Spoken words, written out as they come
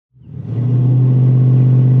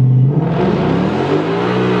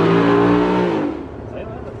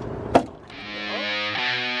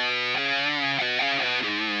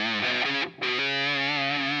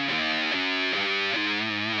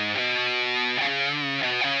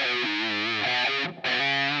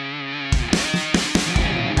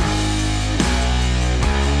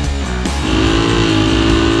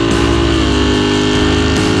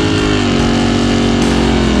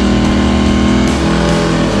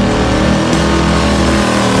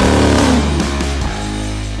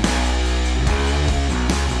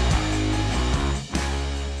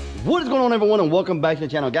on, everyone, and welcome back to the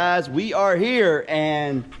channel. Guys, we are here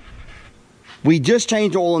and we just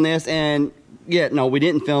changed oil in this, and yeah, no, we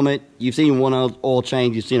didn't film it. You've seen one oil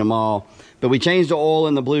change, you've seen them all, but we changed the oil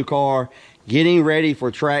in the blue car, getting ready for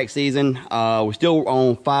track season. We're still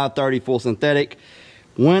on 530 full synthetic.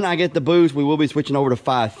 When I get the boost, we will be switching over to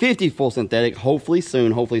 550 full synthetic, hopefully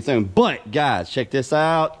soon. But guys, check this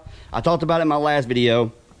out. I talked about it in my last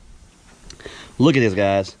video. Look at this,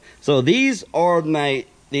 guys. So these are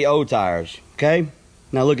the old tires, okay?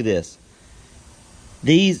 Now look at this.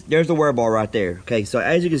 There's the wear bar right there, okay? So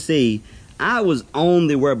as you can see, I was on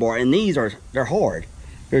the wear bar, and they're hard.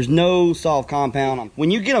 There's no soft compound.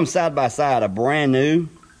 When you get them side by side, a brand new,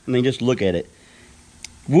 I mean, just look at it.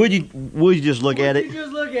 Would you just look at it? Would you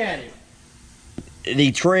just look at it?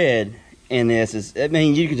 The tread in this is, I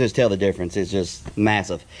mean, you can just tell the difference. It's just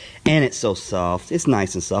massive. And it's so soft. It's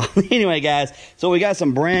nice and soft. Anyway, guys, so we got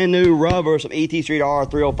some brand new rubber, some ET Street R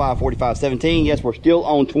 305 45 17. Yes, we're still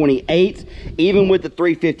on 28, even with the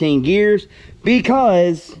 315 gears,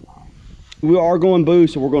 because we are going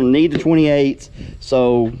boost, so we're going to need the 28s.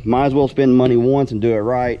 So might as well spend money once and do it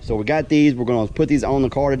right. So we got these. We're going to put these on the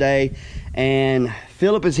car today. And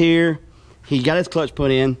Philip is here. He got his clutch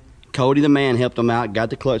put in. Cody the man helped him out, got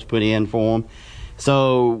the clutch put in for him.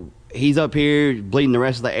 So he's up here bleeding the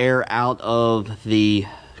rest of the air out of the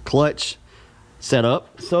clutch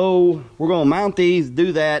setup. So we're going to mount these,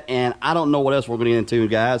 do that, and I don't know what else we're going to get into,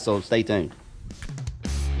 guys, so stay tuned.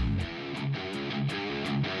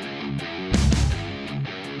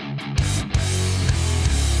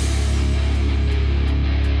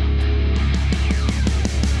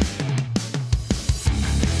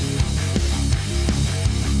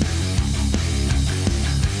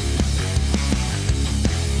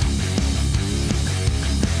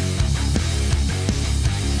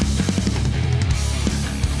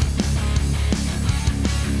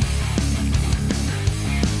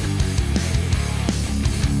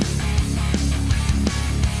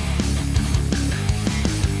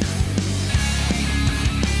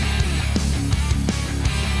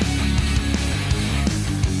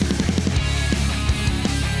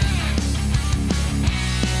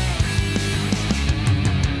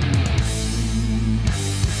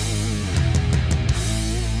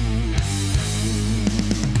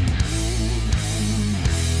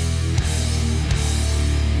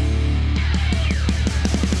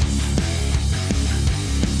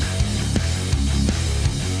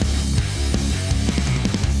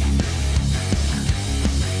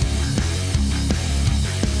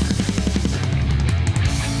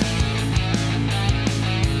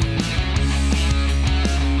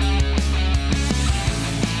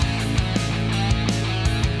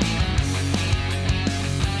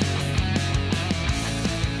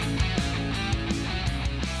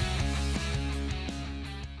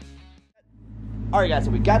 Alright, guys,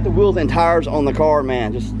 so we got the wheels and tires on the car.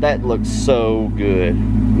 Man, just that looks so good.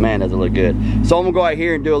 Man, does it look good. So I'm gonna go out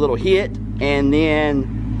here and do a little hit, and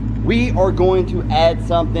then we are going to add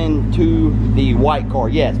something to the white car.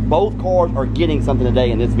 Yes, both cars are getting something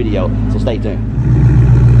today in this video, so stay tuned.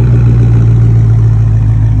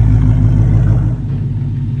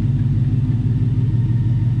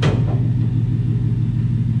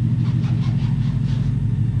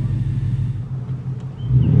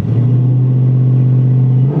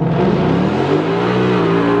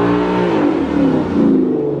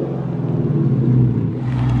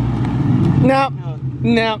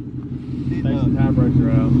 No. Take the tire pressure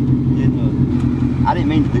out. I didn't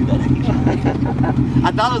mean to do that.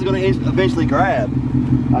 I thought I was going to eventually grab.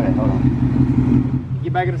 Okay, hold on.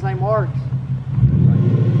 Get back in the same marks.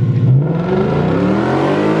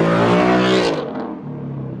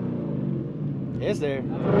 It's there.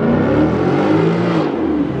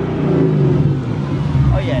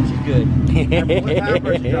 Oh yeah, she's good. What tire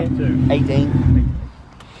pressure you dropped to? 18.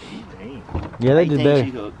 Yeah, they did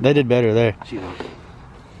better. They did better there.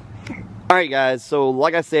 Alright, guys, so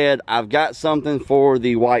like I said, I've got something for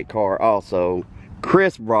the white car also.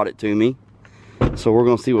 Chris brought it to me, so we're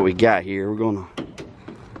gonna see what we got here. We're gonna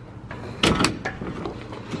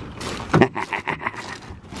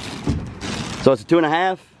so it's a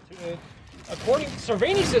 2.5. According to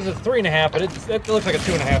Cervini says it's 3.5, but it looks like a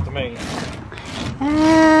 2.5 to me.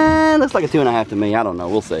 Looks like a 2.5 to me. I don't know.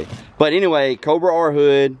 We'll see. But anyway, Cobra R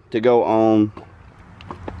hood to go on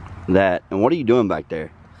that. And what are you doing back there?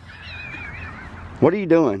 What are you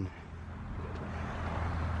doing?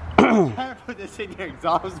 I put this in your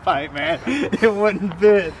exhaust pipe, man. It wouldn't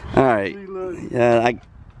fit. All right. Yeah,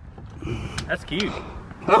 That's cute.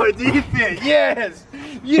 Oh, it did fit. Yes.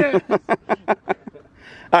 Yes.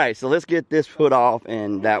 All right, so let's get this foot off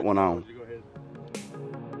and that one on.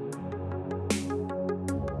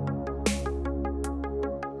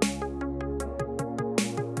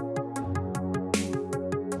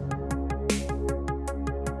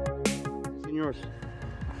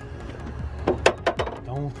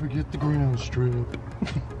 Don't forget the ground strip.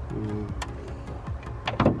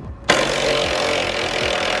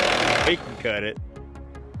 We can cut it.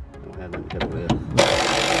 I don't have nothing to cut it with.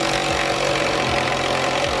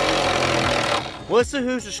 Well, let's see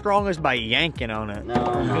who's the strongest by yanking on it.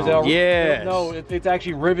 No. Yes. No, it's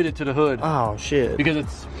actually riveted to the hood. Oh shit. Because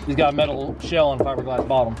it's got a metal shell and fiberglass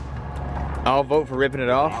bottom. I'll vote for ripping it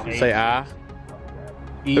off. Say aye.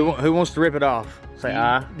 E. Who wants to rip it off? Say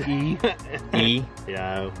aye. E. E.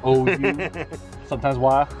 Yeah. O. U. Sometimes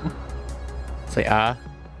Y. Say aye.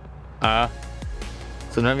 Aye.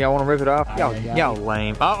 So none of y'all want to rip it off? Y'all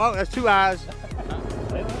lame. Oh, that's 2 ayes.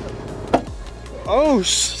 Oh,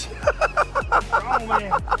 shit. Oh,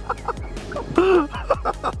 man.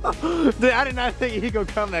 Dude, I did not think he could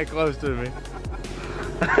come that close to me.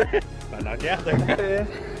 I knocked you out there.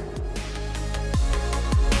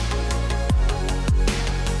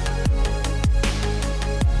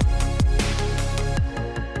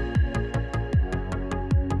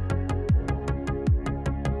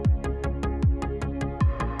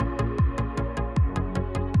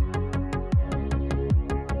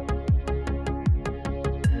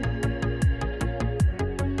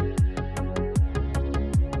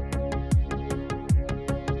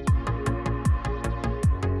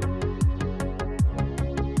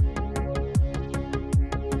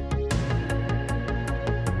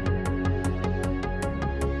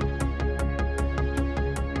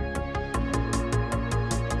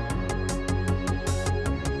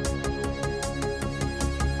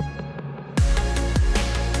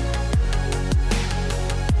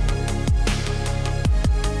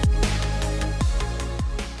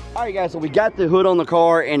 Alright guys, so we got the hood on the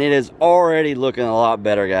car and it is already looking a lot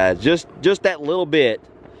better, guys. Just that little bit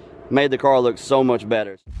made the car look so much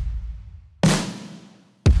better.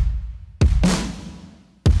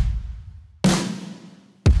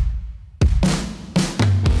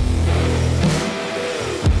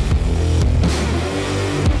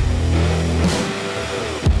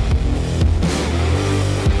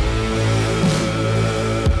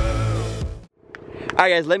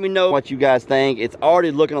 Alright guys, let me know what you guys think. It's already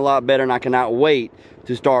looking a lot better and I cannot wait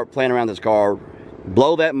to start playing around this car.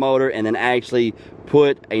 Blow that motor and then actually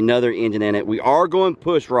put another engine in it. We are going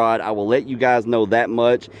push rod, I will let you guys know that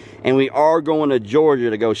much. And we are going to Georgia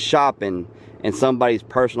to go shopping in somebody's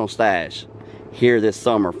personal stash here this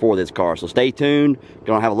summer for this car. So stay tuned.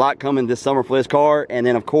 Gonna have a lot coming this summer for this car. And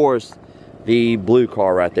then of course, the blue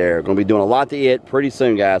car right there. Gonna be doing a lot to it pretty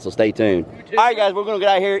soon, guys, so stay tuned. All right, guys, we're gonna get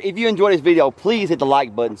out of here. If you enjoyed this video, please hit the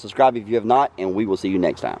like button, subscribe if you have not, and we will see you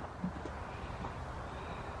next time.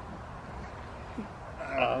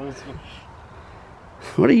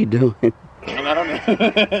 What are you doing? I don't know.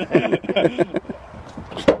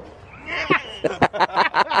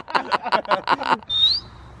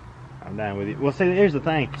 I'm down with you. Well, see, here's the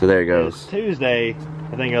thing. So there it goes. It's Tuesday,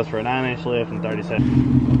 I think it goes for a 9-inch lift and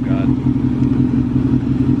 37. Oh, God.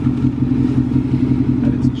 I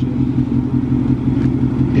did some shit.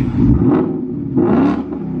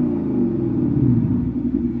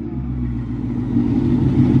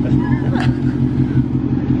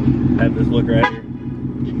 Have this look right here.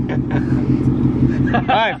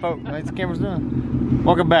 Alright, folks, that's the camera's done.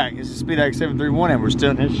 Welcome back. This is Speed Act 731 and we're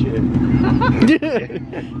still in this shit.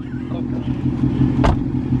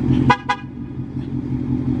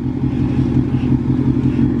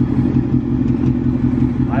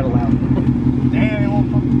 Idle out. Damn, it won't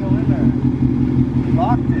fucking go in there. He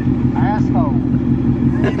locked it, asshole.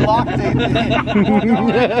 He locked it.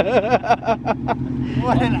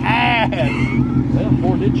 What an ass. Well,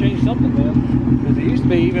 Ford did change something then. Because it used to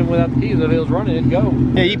be, even without the keys, if it was running, it'd go.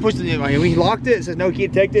 Yeah, you pushed it, when he locked it, it says no key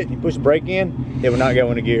detected. You push the brake in, it will not go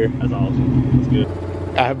into gear. That's awesome. That's good.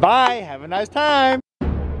 Bye, have a nice time.